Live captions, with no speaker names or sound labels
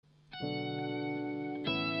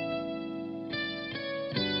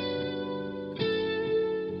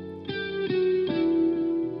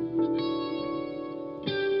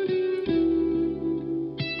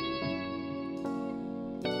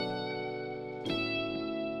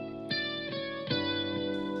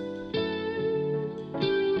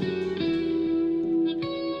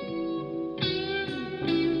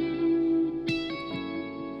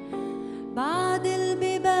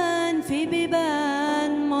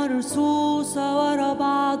مرصوصة ورا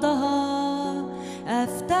بعضها،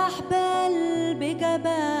 أفتح بقلب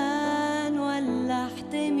جبان ولا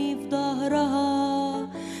أحتمي في ظهرها.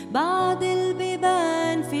 بعد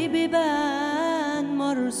البيبان في بيبان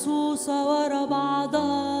مرصوصة ورا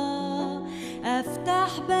بعضها،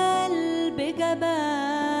 أفتح بقلب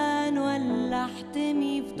جبان ولا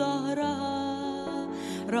أحتمي في ظهرها.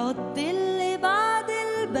 رد اللي بعد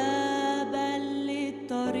الباب اللي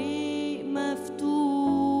الطريق مفتوح،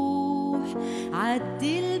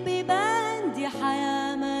 عدي البيبان دي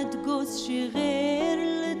حياة ما تجوزش غير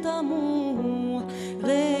لطموح،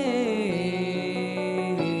 غير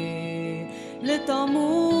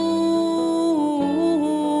لطموح.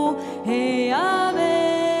 هي يا بي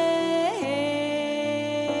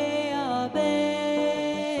يا بي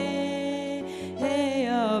هي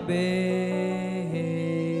يا بي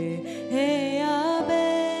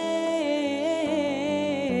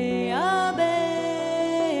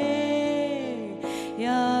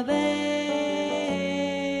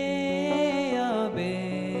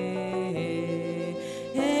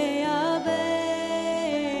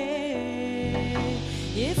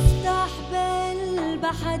يفتح بقلب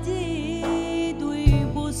حديد